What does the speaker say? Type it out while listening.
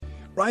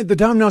Right, the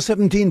time now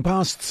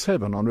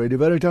 7:17 on Radio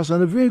Veritas,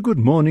 and a very good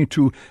morning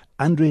to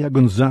Andrea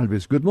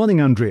Gonzalves. Good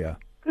morning, Andrea.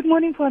 Good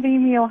morning, Father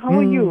Emil. How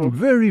are you?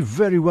 Very,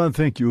 very well,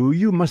 thank you.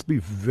 You must be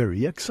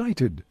very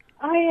excited.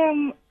 I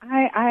am.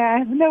 I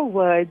have no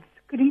words.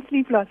 Couldn't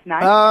sleep last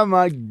night. Ah,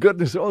 my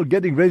goodness, all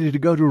getting ready to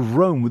go to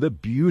Rome, with a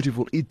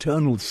beautiful,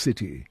 eternal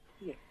city.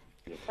 Yes.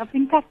 I've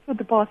been packed for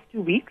the past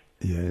 2 weeks.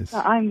 Yes. So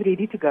I'm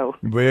ready to go.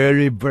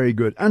 Very, very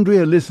good.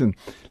 Andrea, listen,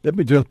 let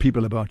me tell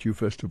people about you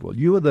first of all.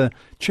 You are the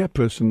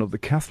chairperson of the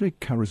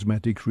Catholic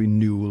Charismatic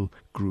Renewal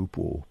Group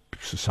or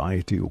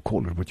Society, or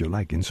call it what you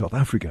like, in South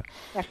Africa.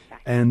 That's right.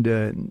 And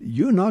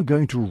you're now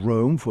going to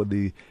Rome for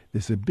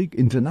there's a big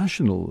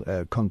international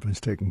conference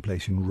taking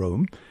place in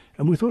Rome.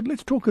 And we thought,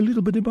 let's talk a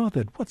little bit about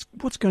that.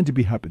 What's going to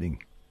be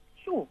happening?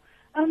 Sure.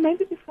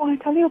 Maybe before I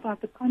tell you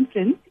about the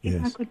conference,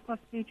 if I could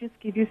possibly just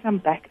give you some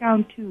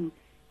background to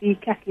the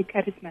Catholic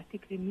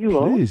Charismatic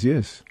Renewal. Please,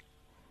 yes.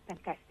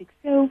 Fantastic.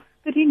 So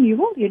the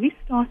renewal really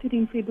started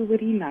in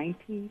February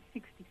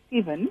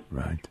 1967,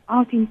 right,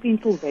 out in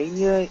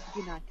Pennsylvania,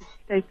 United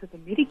States of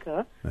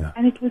America,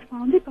 and it was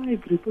founded by a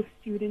group of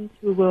students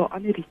who were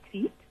on a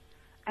retreat,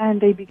 and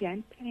they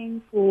began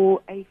praying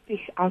for a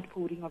fresh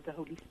outpouring of the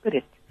Holy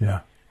Spirit.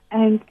 Yeah.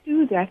 And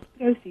through that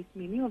process,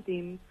 many of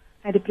them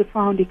had a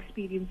profound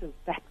experience of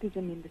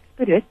baptism in the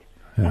Spirit,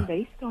 and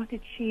they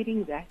started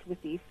sharing that with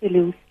their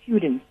fellow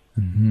students.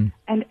 Mm-hmm.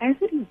 And as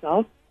a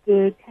result,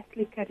 the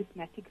Catholic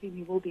Charismatic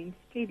Renewal then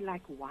spread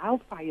like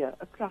wildfire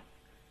across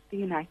the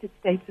United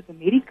States of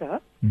America,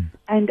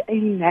 and a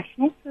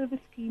national service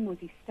team was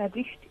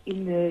established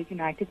in the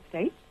United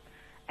States,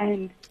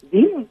 and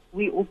then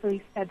we also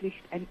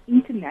established an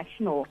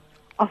international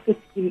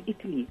office in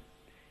Italy.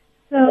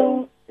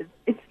 So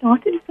it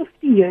started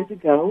 50 years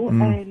ago,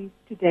 and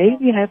today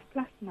we have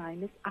plus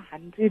minus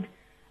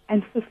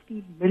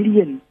 150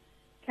 million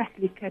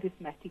Catholic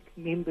Charismatic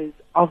members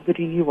of the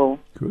Renewal.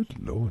 Good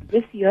Lord.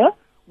 This year,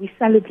 we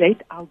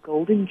celebrate our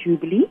Golden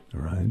Jubilee.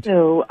 Right.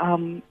 So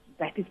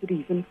that is the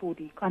reason for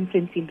the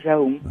conference in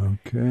Rome.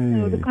 Okay.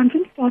 So the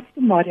conference starts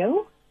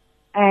tomorrow,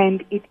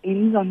 and it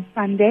ends on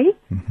Sunday.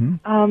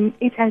 Mm-hmm.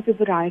 It has a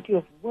variety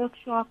of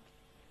workshops,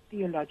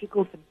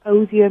 theological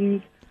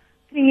symposiums,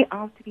 prayer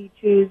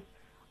outreaches.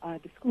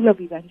 The School of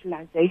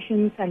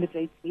Evangelization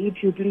celebrates their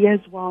Jubilee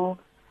as well.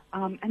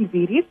 And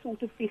various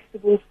sort of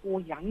festivals for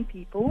young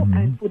people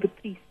and for the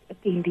priests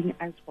attending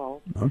as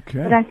well.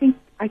 Okay. But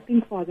I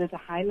think, Father, the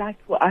highlight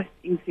for us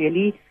is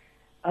really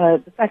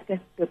the fact that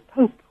the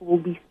Pope will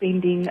be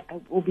doing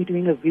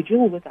a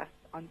vigil with us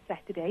on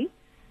Saturday,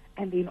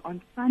 and then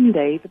on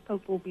Sunday the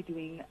Pope will be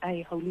doing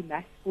a Holy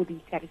Mass for the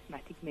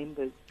charismatic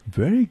members.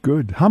 Very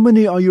good. How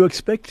many are you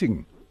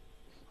expecting?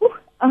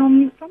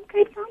 From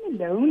Cape Town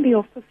alone, there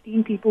are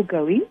 15 people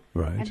going.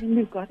 Right. And then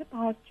we've got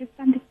about just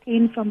under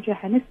 10 from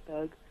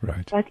Johannesburg.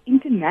 Right. But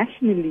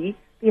internationally,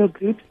 there are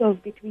groups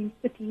of between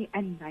 30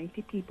 and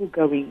 90 people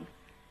going.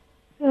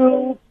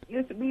 So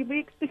yes, we're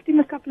expecting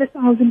a couple of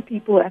thousand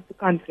people at the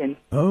conference.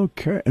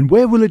 Okay. And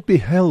where will it be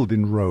held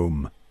in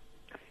Rome?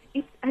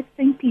 It's at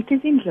St.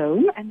 Peter's in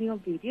Rome, and there are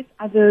various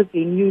other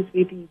venues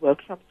where the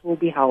workshops will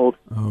be held.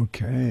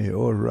 Okay,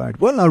 all right.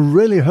 Well, I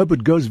really hope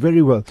it goes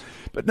very well.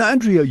 But now,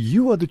 Andrea,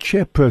 you are the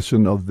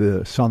chairperson of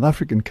the South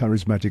African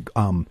Charismatic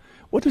Arm.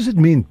 What does it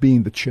mean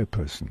being the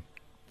chairperson?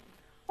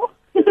 Oh.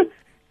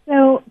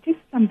 So just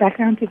some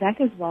background to that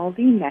as well.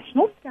 The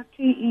national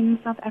structure in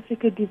South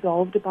Africa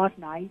dissolved about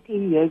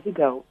 9-10 years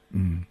ago.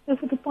 So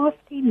for the past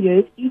 10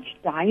 years, each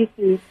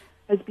diocese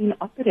has been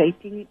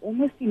operating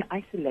almost in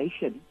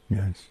isolation.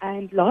 Yes.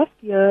 And last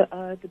year,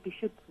 the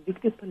Bishop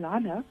Victor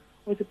Palana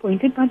was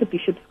appointed by the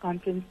Bishops'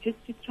 Conference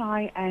just to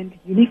try and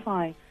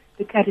unify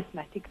the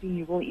charismatic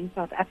renewal in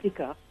South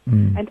Africa.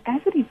 And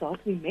as a result,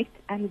 we met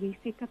and we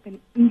set up an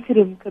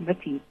interim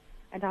committee.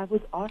 And I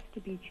was asked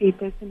to be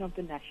chairperson of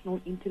the National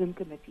Interim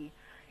Committee.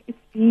 It's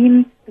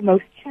been the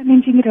most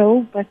challenging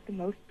role, but the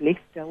most blessed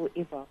role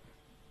ever.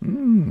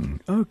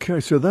 Okay,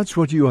 so that's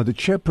what you are, the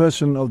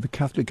chairperson of the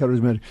Catholic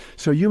Charismatic.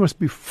 So you must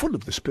be full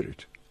of the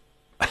Spirit.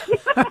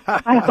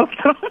 I hope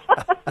so.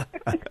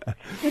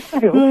 Yes, I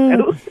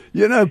hope so.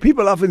 You know,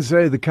 people often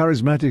say the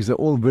Charismatics are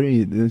all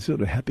very sort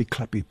of happy,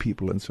 clappy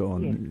people and so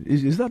on.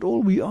 Yes. Is that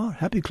all we are,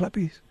 happy,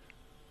 clappies?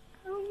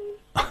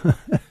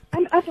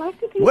 And I'd like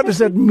to think What does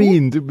that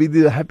mean, to be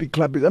the happy,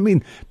 clappies? I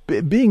mean,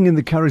 being in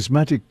the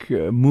charismatic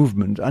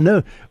movement, I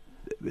know.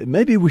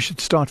 Maybe we should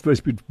start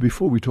first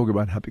before we talk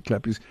about happy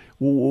clappies.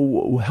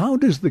 How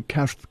does the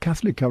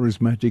Catholic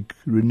Charismatic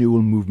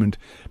Renewal movement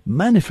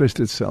manifest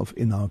itself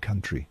in our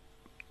country?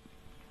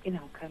 In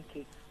our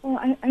country? Well,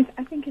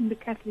 I think in the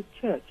Catholic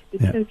Church, the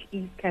Church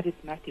is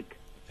charismatic.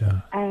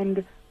 Yeah.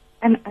 And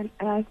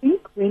I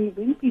think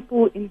when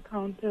people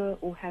encounter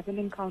or have an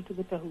encounter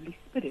with the Holy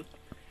Spirit,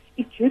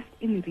 it just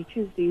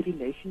enriches their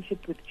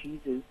relationship with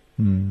Jesus.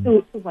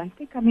 So once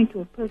they come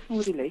into a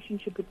personal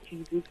relationship with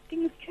Jesus,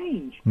 things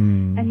change.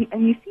 And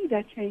you see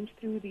that change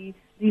through the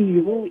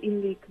renewal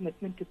in their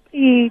commitment to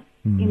prayer,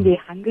 in their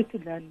hunger to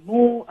learn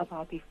more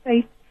about their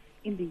faith,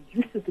 in the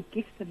use of the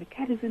gifts and the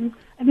charism,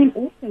 and then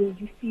also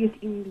you see it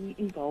in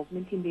the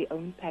involvement in their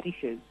own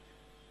parishes.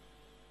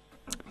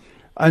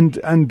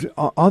 And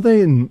are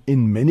they in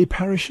many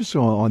parishes,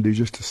 or are they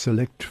just a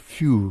select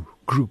few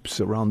groups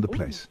around the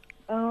place?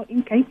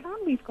 In Cape Town,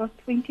 we've got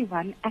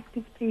 21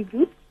 active prayer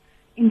groups.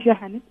 In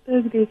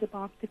Johannesburg, there's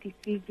about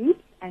 33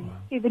 groups, and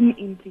 7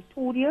 in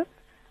Pretoria.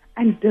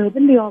 And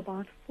Durban, there are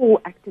about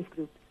 4 active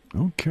groups.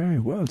 Okay,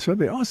 well, so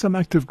there are some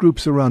active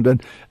groups around.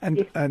 And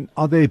Yes. and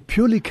are they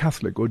purely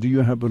Catholic, or do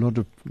you have a lot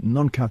of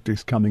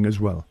non-Catholics coming as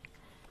well?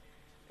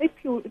 They're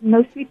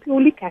mostly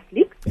purely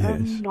Catholics.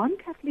 Yes.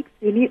 Non-Catholics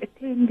really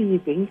attend the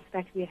events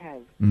that we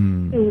have.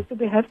 So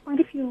we have quite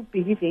a few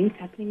big events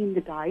happening in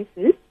the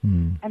diocese,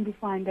 and we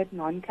find that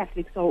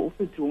non-Catholics are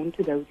also drawn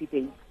to those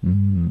events.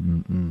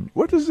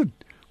 What does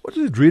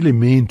it really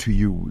mean to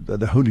you, that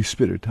the Holy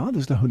Spirit? How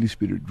does the Holy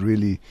Spirit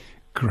really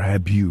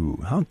grab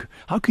you?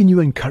 How can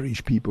you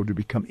encourage people to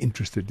become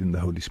interested in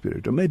the Holy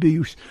Spirit? Or maybe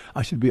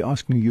I should be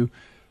asking you,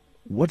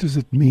 what does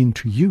it mean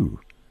to you?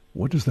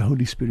 What does the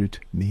Holy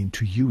Spirit mean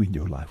to you in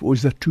your life? Or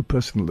is that too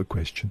personal a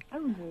question? Oh,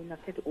 no, not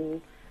at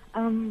all.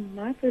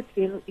 My first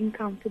real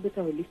encounter with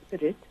the Holy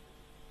Spirit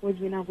was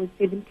when I was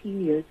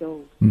 17 years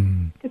old.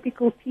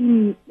 Typical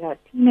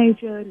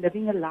teenager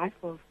living a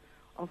life of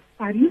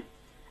fun.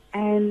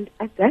 And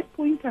at that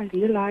point, I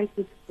realized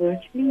it's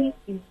virtually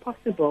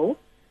impossible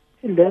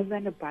to live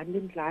an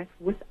abundant life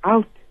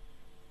without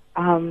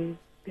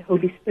the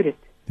Holy Spirit.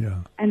 Yeah.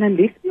 And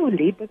unless we are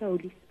led by the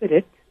Holy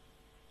Spirit,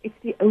 it's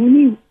the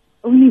only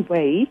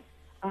way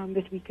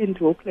that we can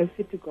draw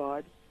closer to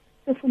God.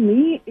 So for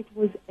me, it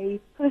was a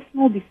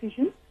personal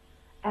decision,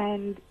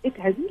 and it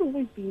hasn't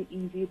always been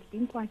easy. It's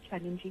been quite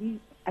challenging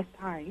at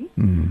times.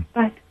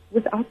 But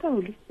without the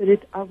Holy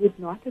Spirit, I would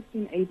not have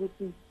been able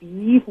to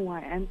be who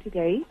I am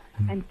today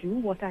and do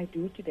what I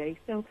do today.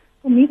 So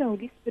for me, the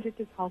Holy Spirit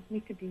has helped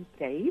me to be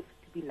brave,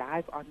 to be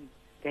live on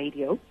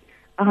radio,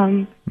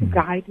 to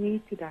guide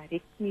me, to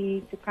direct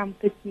me, to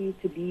comfort me,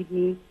 to lead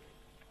me.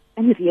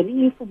 And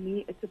really, for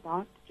me, it's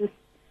about just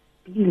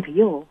being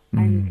real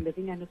and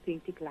living an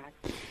authentic life.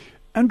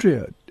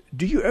 Andrea,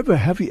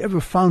 have you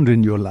ever found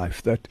in your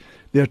life that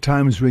there are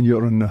times when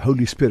you're on the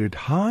Holy Spirit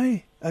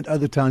high and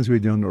other times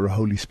when you're on the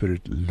Holy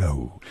Spirit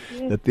low?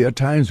 Yes. That there are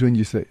times when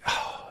you say,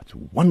 it's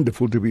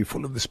wonderful to be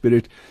full of the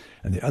Spirit,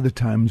 and there are other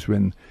times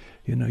when,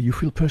 you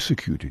feel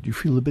persecuted, you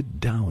feel a bit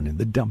down in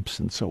the dumps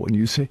and so on.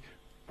 You say,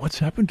 what's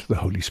happened to the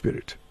Holy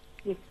Spirit?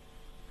 Yes.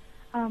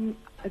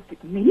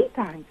 Many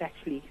times,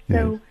 actually.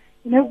 So,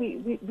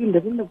 we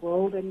live in the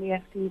world, and we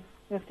have to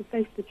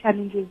face the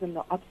challenges and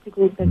the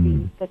obstacles that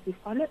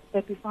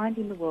we find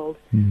in the world,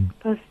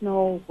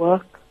 personal,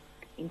 work,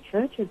 in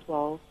church as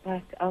well.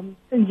 But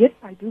so yes,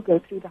 I do go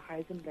through the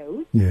highs and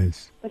lows.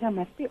 Yes. But I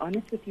must be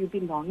honest with you,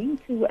 belonging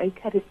to a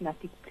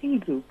charismatic prayer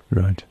group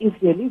Right. is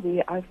really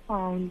where I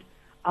found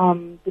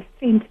the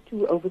strength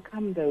to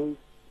overcome those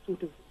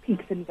sort of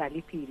peaks and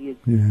valley periods.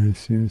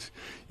 Yes.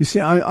 You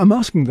see, I'm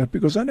asking that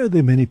because I know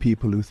there are many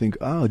people who think,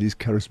 these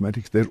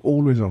charismatics, they're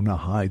always on a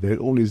high, they're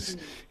always,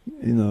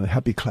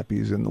 happy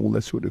clappies and all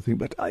that sort of thing.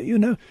 But,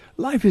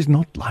 life is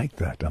not like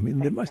that. I mean,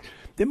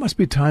 there must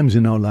be times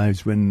in our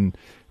lives when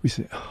we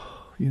say,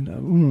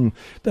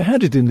 they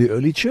had it in the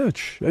early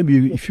church.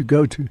 Maybe if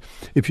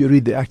you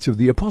read the Acts of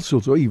the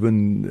Apostles, or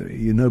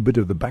even, a bit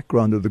of the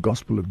background of the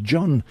Gospel of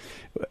John,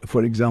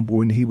 for example,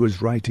 when he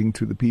was writing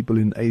to the people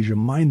in Asia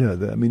Minor,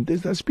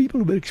 there's people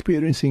who were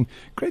experiencing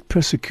great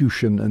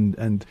persecution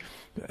and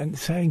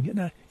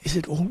saying, is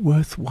it all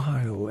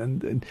worthwhile?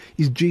 And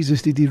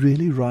did he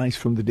really rise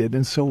from the dead,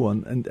 and so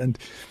on? And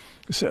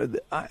so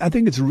I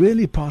think it's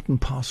really part and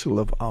parcel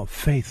of our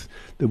faith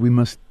that we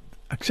must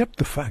accept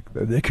the fact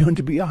that there are going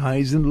to be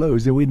highs and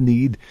lows, and we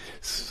need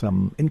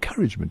some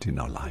encouragement in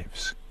our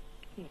lives.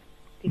 Yes,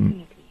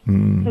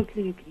 definitely.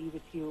 Totally agree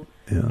with you.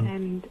 Yeah.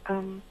 And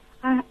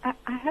I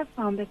have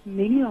found that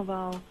many of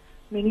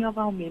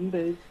our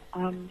members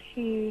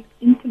share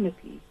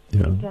intimately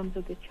in terms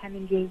of the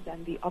challenges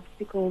and the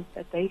obstacles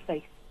that they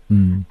face.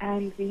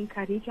 And we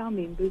encourage our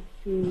members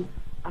to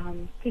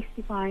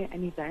testify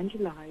and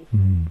evangelize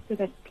so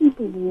that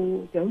people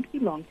who don't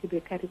belong to the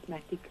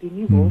charismatic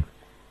renewal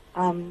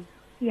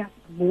see us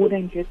more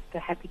than just the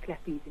happy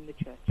clappies in the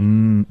church.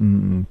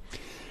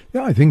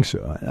 Yeah, I think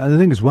so. I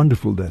think it's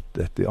wonderful that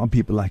there are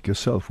people like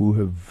yourself who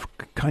have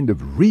kind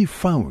of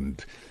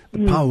refound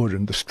the power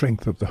and the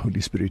strength of the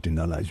Holy Spirit in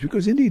our lives.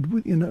 Because indeed,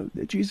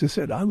 Jesus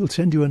said, I will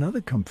send you another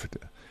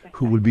comforter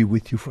who will be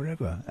with you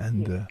forever.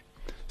 And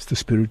it's the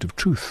Spirit of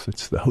truth.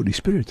 It's the Holy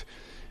Spirit.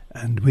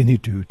 And we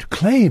need to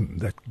claim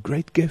that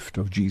great gift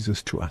of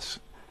Jesus to us.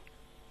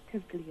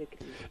 Totally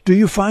agree. Do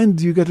you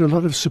find you get a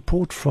lot of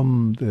support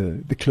from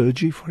the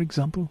clergy, for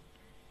example?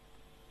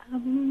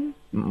 Yes, we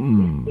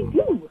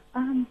do.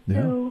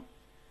 So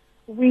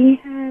we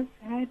have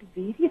had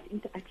various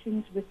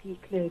interactions with the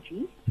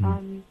clergy.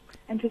 And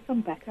just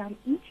some background,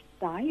 each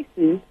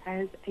diocese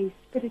has a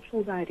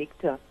spiritual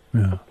director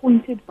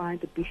appointed by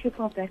the bishop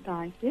of that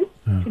diocese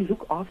to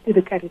look after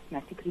the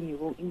charismatic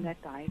renewal in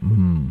that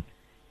diocese.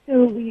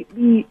 So we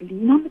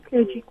lean on the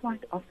clergy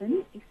quite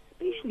often,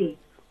 especially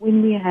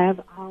when we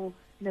have our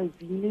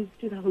novenas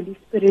to the Holy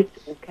Spirit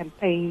or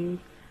campaigns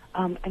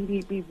And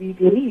we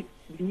really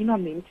lean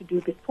on them to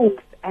do the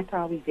talks at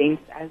our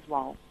events as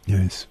well.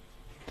 Yes.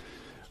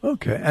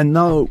 Okay, and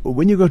now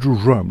when you go to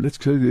Rome, let's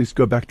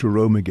go back to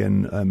Rome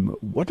again.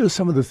 What are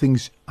some of the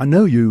things? I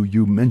know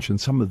you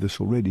mentioned some of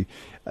this already.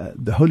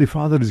 The Holy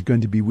Father is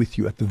going to be with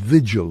you at the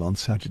vigil on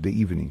Saturday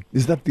evening.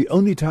 Is that the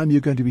only time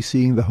you're going to be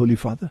seeing the Holy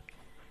Father?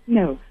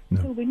 No.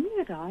 So when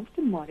we arrive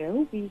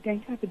tomorrow, we're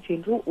going to have a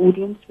general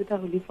audience with the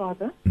Holy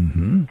Father.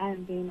 Mm-hmm.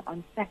 And then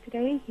on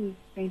Saturday, he's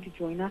going to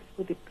join us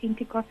for the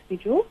Pentecost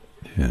vigil.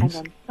 Yes. And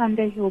on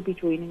Sunday, he'll be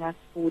joining us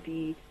for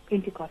the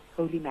Pentecost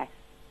Holy Mass.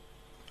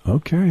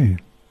 Okay,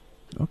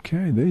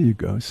 there you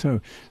go.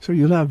 So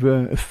you'll have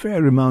a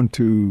fair amount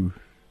to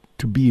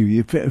be,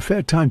 a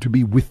fair time to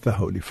be with the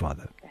Holy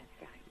Father. That's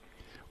right.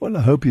 Well,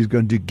 I hope he's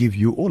going to give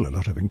you all a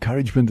lot of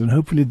encouragement, and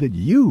hopefully that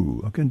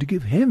you are going to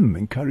give him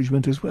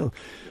encouragement as well.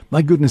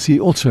 My goodness, he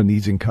also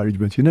needs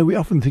encouragement. You know, we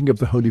often think of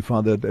the Holy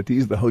Father, that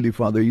he's the Holy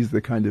Father, he's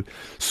the kind of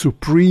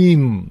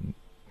supreme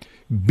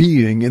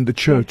being in the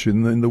church,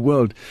 in the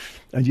world.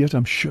 And yet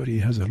I'm sure he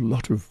has a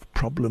lot of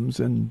problems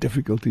and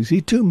difficulties.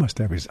 He too must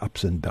have his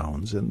ups and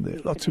downs, and there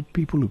are lots of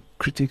people who are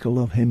critical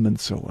of him and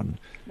so on.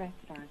 That's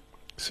right.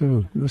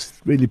 So we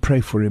must really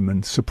pray for him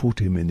and support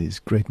him in his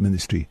great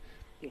ministry.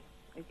 Yes,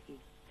 okay.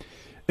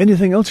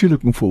 Anything else you're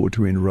looking forward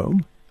to in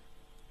Rome?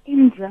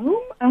 In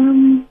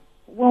Rome,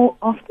 well,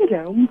 after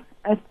Rome,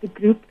 the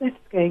group that's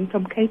going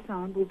from Cape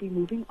Town will be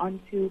moving on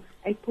to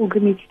a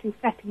pilgrimage to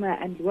Fatima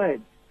and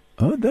Lourdes.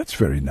 Oh, that's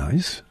very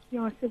nice.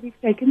 Yeah, so we've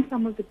taken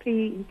some of the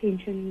prayer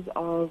intentions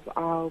of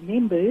our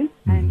members,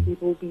 and we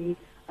will be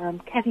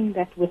carrying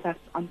that with us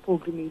on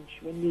pilgrimage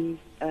when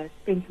we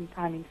spend some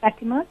time in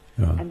Fatima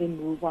and then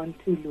move on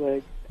to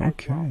Lourdes.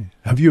 Okay. Well.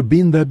 Have you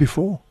been there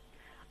before?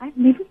 I've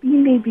never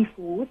been there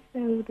before,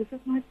 so this is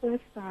my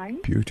first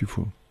time.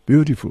 Beautiful,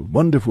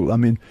 wonderful. I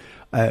mean,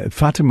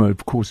 Fatima,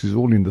 of course, is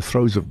all in the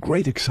throes of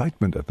great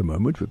excitement at the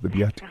moment with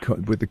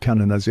the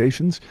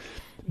canonizations.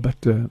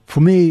 But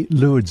for me,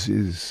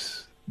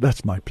 Lourdes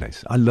that's my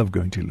place. I love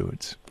going to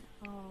Lourdes.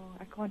 Oh,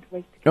 I can't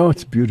wait to go. Oh,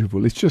 it's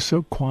beautiful. It's just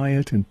so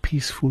quiet and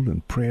peaceful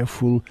and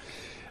prayerful.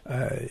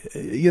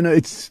 You know,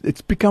 it's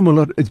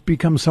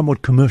become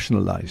somewhat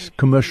commercialized,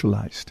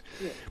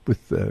 yes,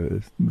 with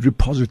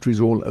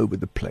repositories all over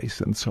the place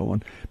and so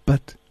on.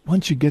 But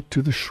once you get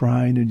to the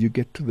shrine and you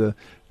get to the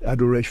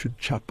Adoration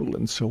Chapel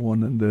and so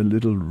on, and the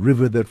little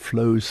river that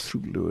flows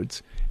through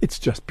Lourdes, it's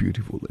just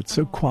beautiful. It's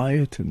so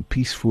quiet and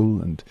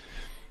peaceful. And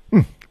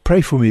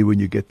pray for me when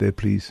you get there,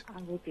 please. I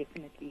will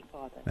definitely,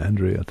 Father.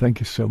 Andrea, thank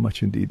you so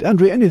much indeed.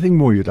 Andrea, anything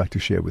more you'd like to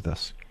share with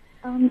us?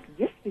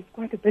 Yes, there's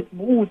quite a bit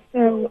more.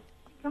 So,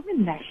 from a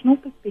national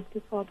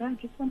perspective, Father, I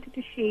just wanted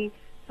to share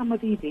some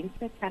of the events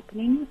that's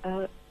happening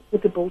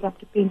with the build-up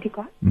to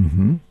Pentecost.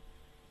 Mm-hmm.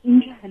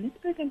 In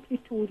Johannesburg and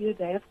Pretoria,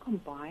 they have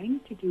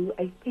combined to do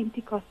a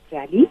Pentecost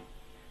rally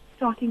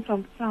starting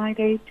from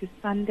Friday to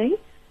Sunday,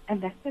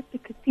 and that's at the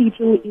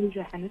Cathedral in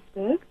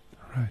Johannesburg.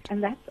 Right.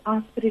 And that's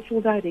our spiritual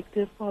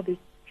director, Father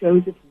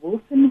Joseph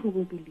Wilson, who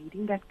will be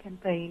leading that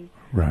campaign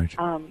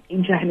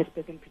in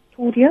Johannesburg and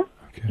Pretoria.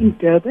 Okay. In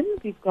Durban,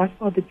 we've got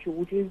Father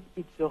Georges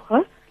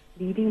Bizocha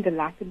leading the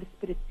Life in the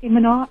Spirit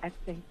seminar at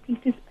St.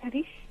 Peter's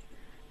Parish,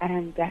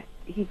 and that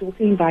he's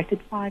also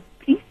invited 5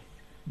 priests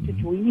to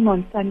join him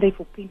on Sunday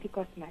for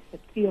Pentecost Mass at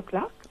 3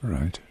 o'clock.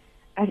 Right.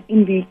 And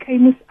in the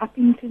Camus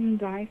Uppington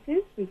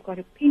Diocese, we've got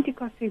a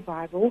Pentecost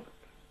revival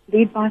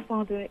led by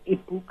Father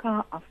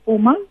Ebuka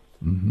Afoma,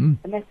 and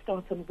that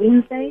starts on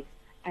Wednesday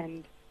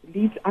and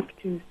leads up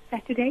to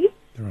Saturday.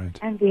 Right.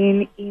 And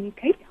then in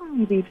Cape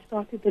Town, we've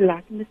started the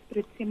Light in the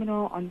Spirit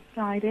seminar on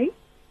Friday,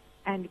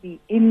 and we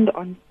end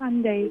on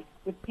Sunday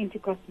with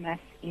Pentecost Mass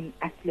in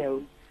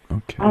Athlone.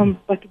 Okay.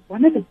 But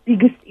one of the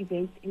biggest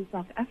events in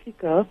South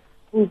Africa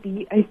will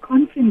be a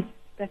conference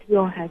that we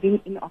are having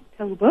in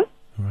October.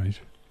 Right.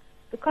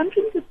 The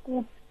conference is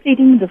called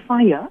Spreading the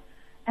Fire,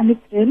 and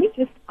it's really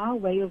just our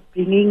way of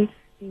bringing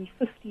the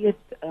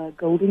 50th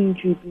Golden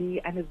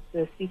Jubilee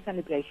anniversary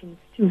celebrations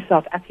to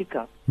South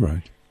Africa.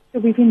 Right. So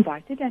we've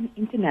invited an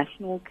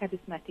international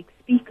charismatic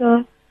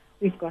speaker.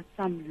 We've got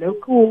some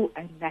local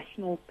and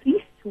national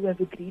priests who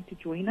have agreed to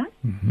join us.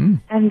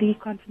 And the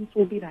conference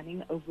will be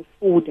running over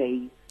 4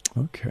 days.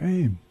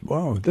 Okay.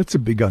 Wow, that's a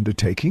big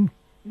undertaking.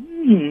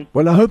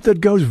 Well, I hope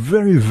that goes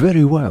very,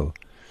 very well.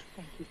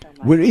 Thank you so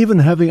much. We're even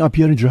having up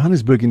here in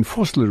Johannesburg in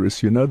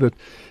Vosloorus, you know, that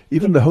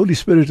even the Holy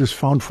Spirit has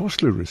found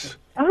Vosloorus.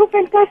 Oh,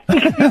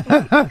 fantastic.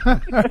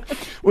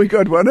 We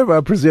got one of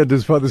our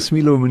presenters, Father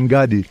Smilo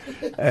Mungadi,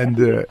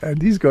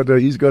 and he's got a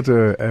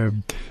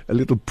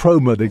little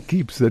promo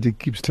that he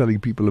keeps telling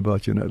people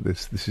about. You know,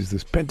 this is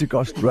this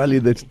Pentecost rally,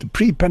 that's the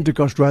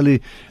pre-Pentecost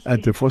rally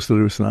at the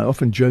Vosloorus, and I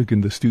often joke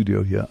in the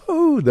studio here,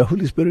 oh, the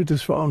Holy Spirit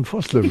has found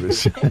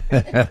Vosloorus.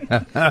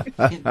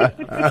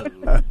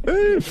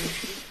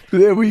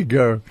 There we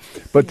go.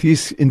 But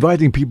he's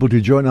inviting people to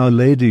join Our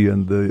Lady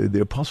and the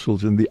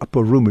apostles in the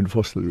upper room in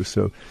Vosloorus.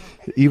 So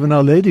even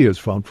Our Lady has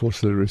found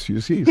Vosloorus,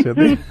 you see. So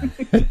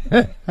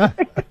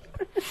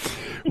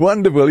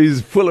wonderful.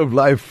 He's full of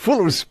life,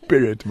 full of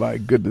spirit. My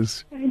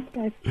goodness. Fantastic.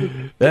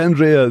 Fantastic.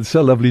 Andrea, it's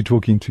so lovely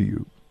talking to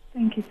you.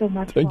 Thank you so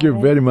much. Thank you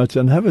Father. very much,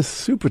 and have a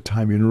super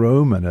time in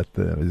Rome and at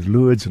the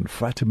Lourdes and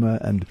Fatima,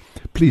 and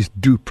please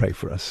do pray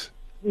for us.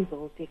 We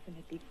will,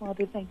 definitely.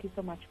 Father, thank you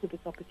so much for this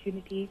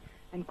opportunity,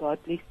 and God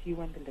bless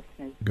you and the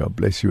listeners. God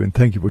bless you, and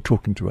thank you for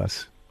talking to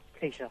us.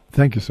 Pleasure.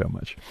 Thank you so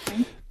much.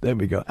 There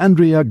we go.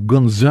 Andrea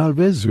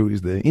Gonzalves, who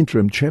is the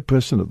interim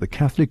chairperson of the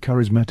Catholic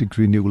Charismatic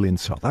Renewal in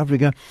South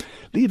Africa,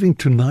 leaving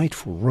tonight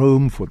for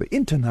Rome for the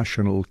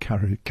International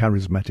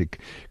Charismatic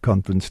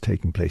Conference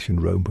taking place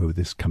in Rome over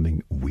this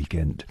coming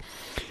weekend.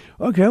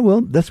 Okay, well,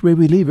 that's where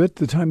we leave it.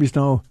 The time is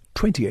now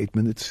 28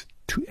 minutes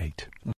to 8.